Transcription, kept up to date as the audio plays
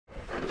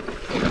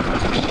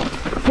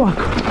Fuck!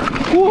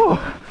 Whoa!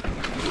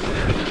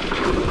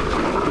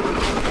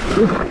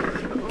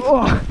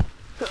 Oh.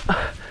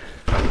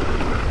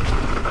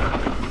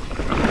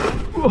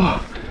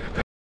 Oh.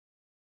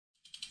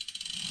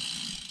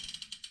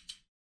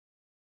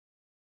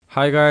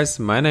 Hi guys,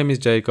 my name is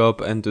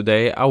Jacob and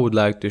today I would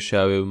like to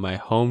show you my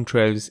home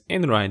trails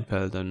in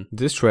Rheinfelden.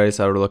 These trails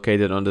are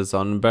located on the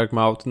Sonnenberg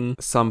mountain.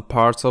 Some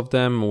parts of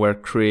them were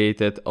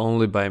created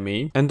only by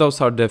me and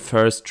those are the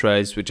first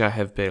trails which I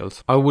have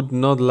built. I would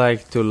not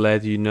like to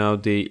let you know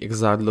the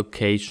exact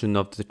location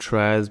of the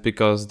trails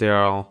because they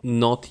are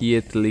not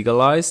yet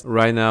legalized.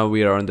 Right now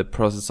we are in the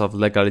process of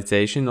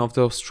legalization of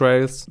those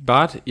trails,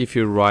 but if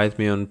you write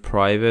me on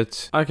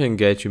private I can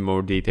get you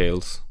more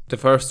details. The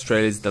first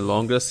trail is the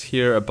longest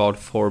here, about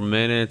 4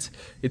 minutes.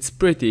 It's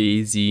pretty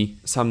easy,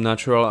 some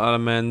natural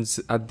elements.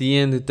 At the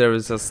end there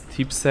is a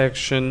steep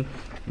section,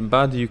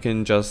 but you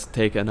can just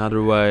take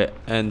another way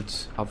and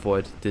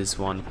avoid this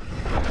one.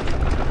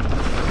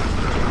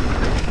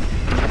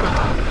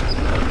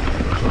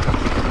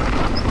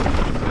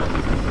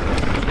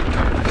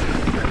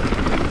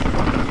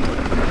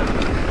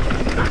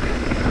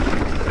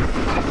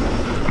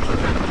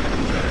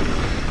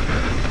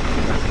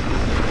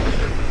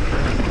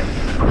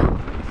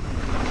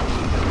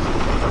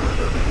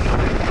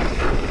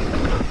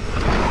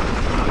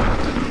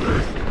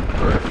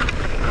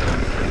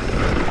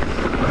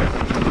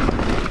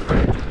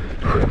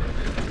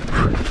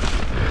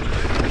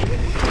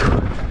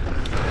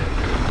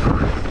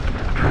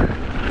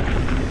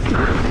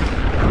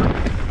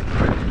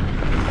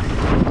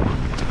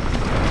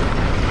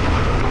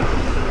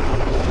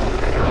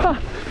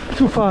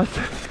 Too fast.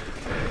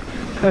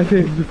 I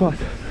think too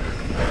fast.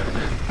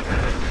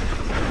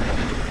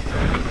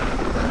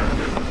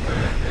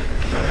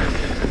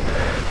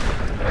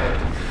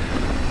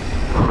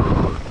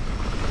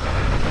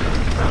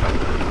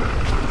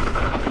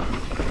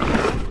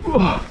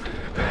 Oh,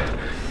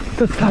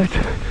 that's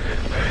tight.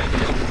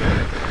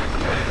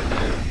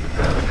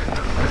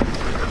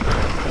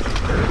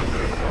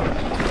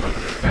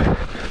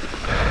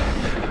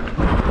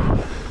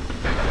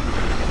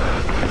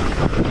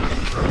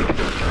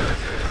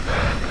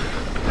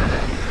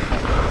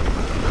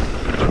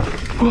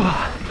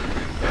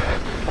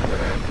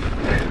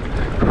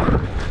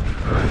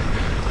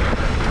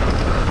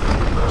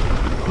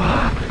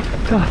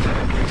 That's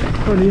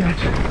on the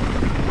edge.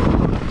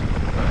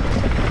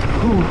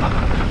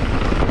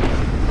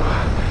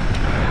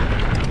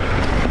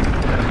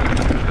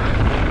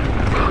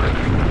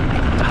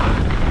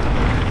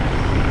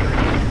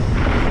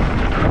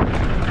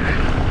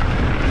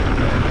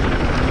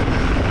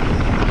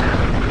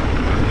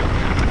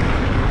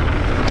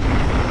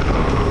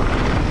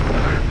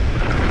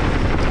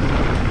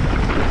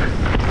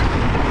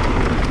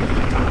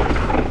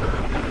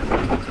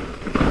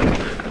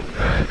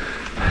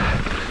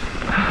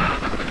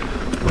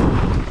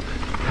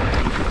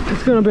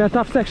 It's gonna be a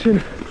tough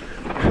section.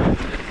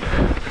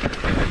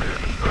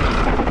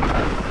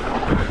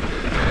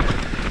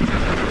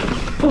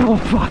 Oh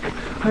fuck,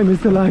 I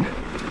missed the line.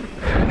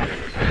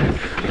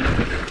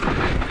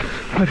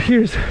 But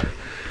here's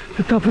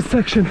the toughest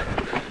section. I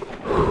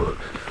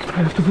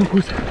have to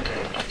focus.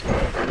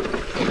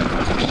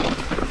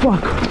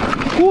 Fuck.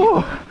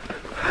 Whoa!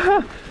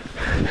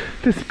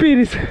 The speed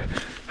is...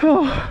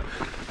 Oh.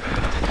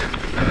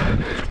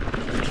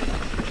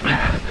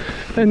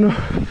 And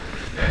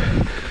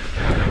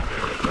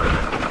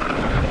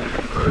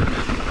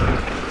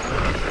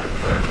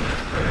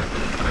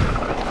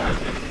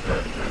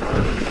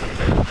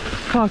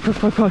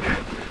fuck.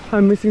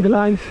 I'm missing the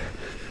lines.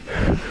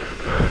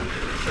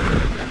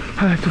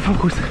 I have to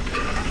focus.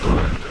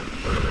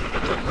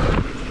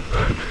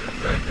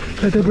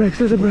 Let the brakes.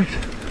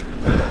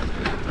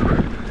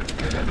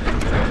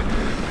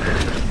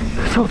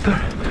 Softer.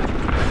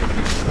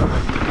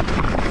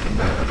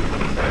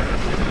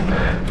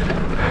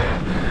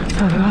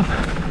 Saddle up.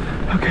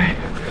 Okay.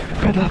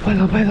 Pedal.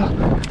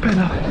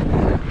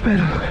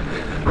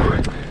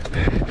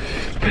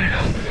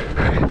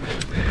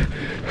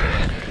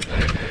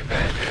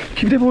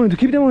 Keep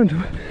the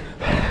momentum.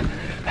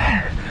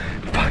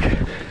 Fuck.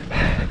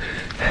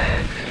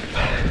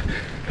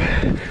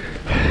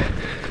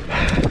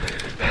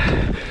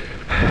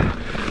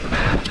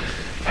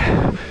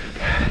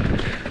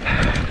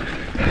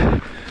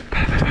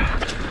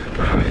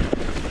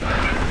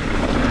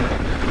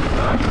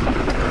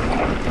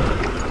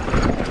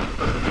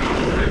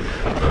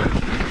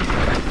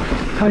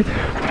 Tight.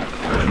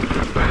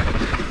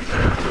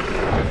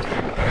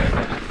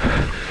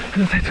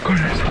 And tight the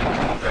corners.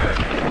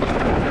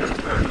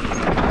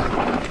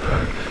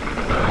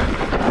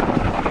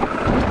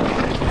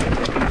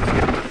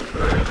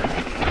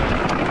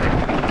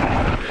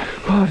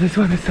 Oh, this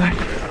one is tight.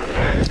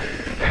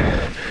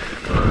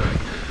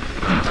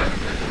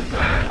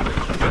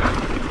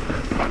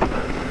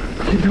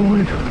 Keep the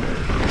momentum.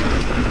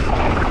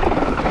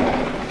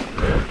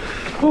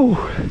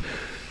 Oh.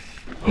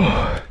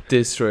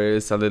 This trail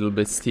is a little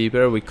bit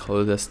steeper, we call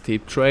it a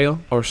steep trail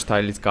or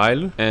Steil is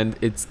Geil, and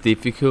it's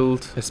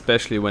difficult,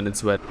 especially when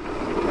it's wet.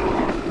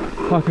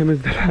 Fuck, I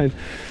missed the line.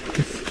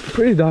 It's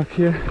pretty dark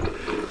here.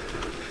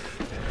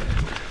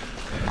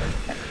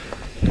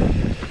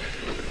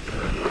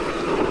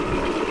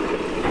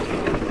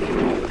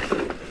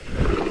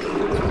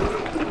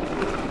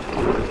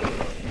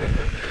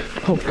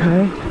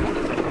 Okay.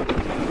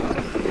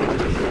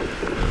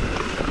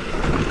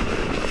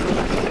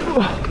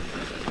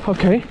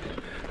 Okay,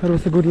 that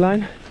was a good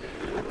line.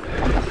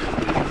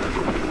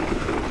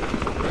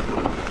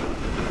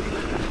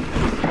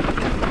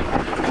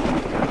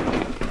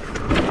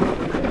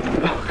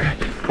 Okay.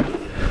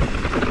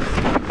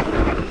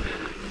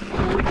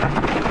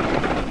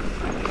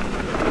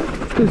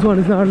 This one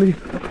is gnarly.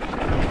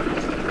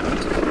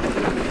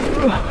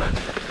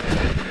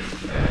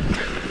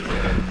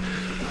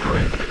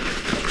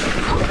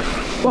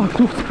 Fuck,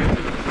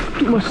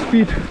 too much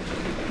speed.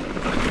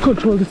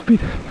 Control the speed.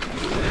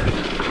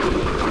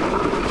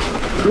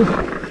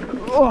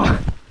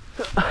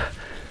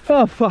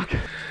 Oh fuck.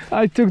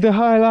 I took the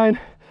high line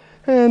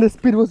and the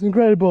speed was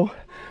incredible.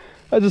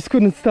 I just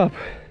couldn't stop.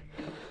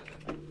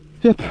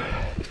 Yep.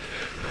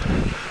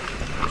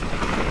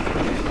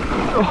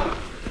 Oh.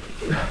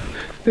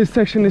 This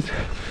section is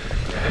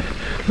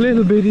a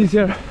little bit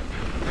easier,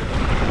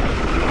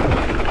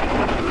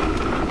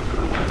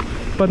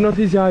 but not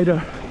easy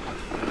either.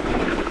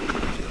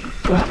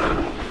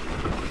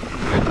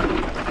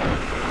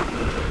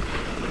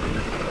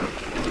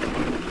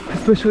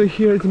 Especially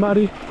here, it's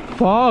muddy.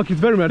 Fuck, it's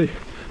very muddy.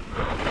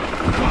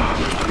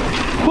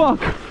 Fuck!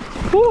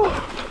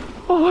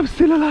 Oh, I'm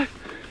still alive.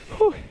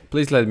 Oh.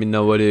 Please let me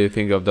know what do you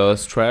think of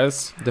those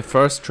trails. The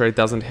first trail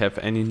doesn't have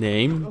any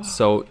name,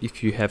 so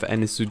if you have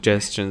any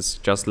suggestions,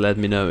 just let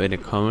me know in a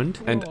comment.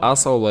 And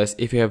as always,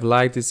 if you have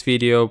liked this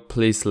video,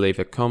 please leave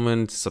a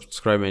comment,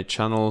 subscribe my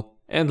channel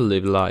and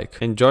leave a like.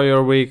 Enjoy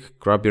your week,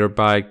 grab your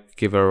bike,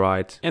 give a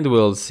ride, and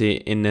we'll see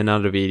in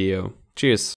another video. Cheers!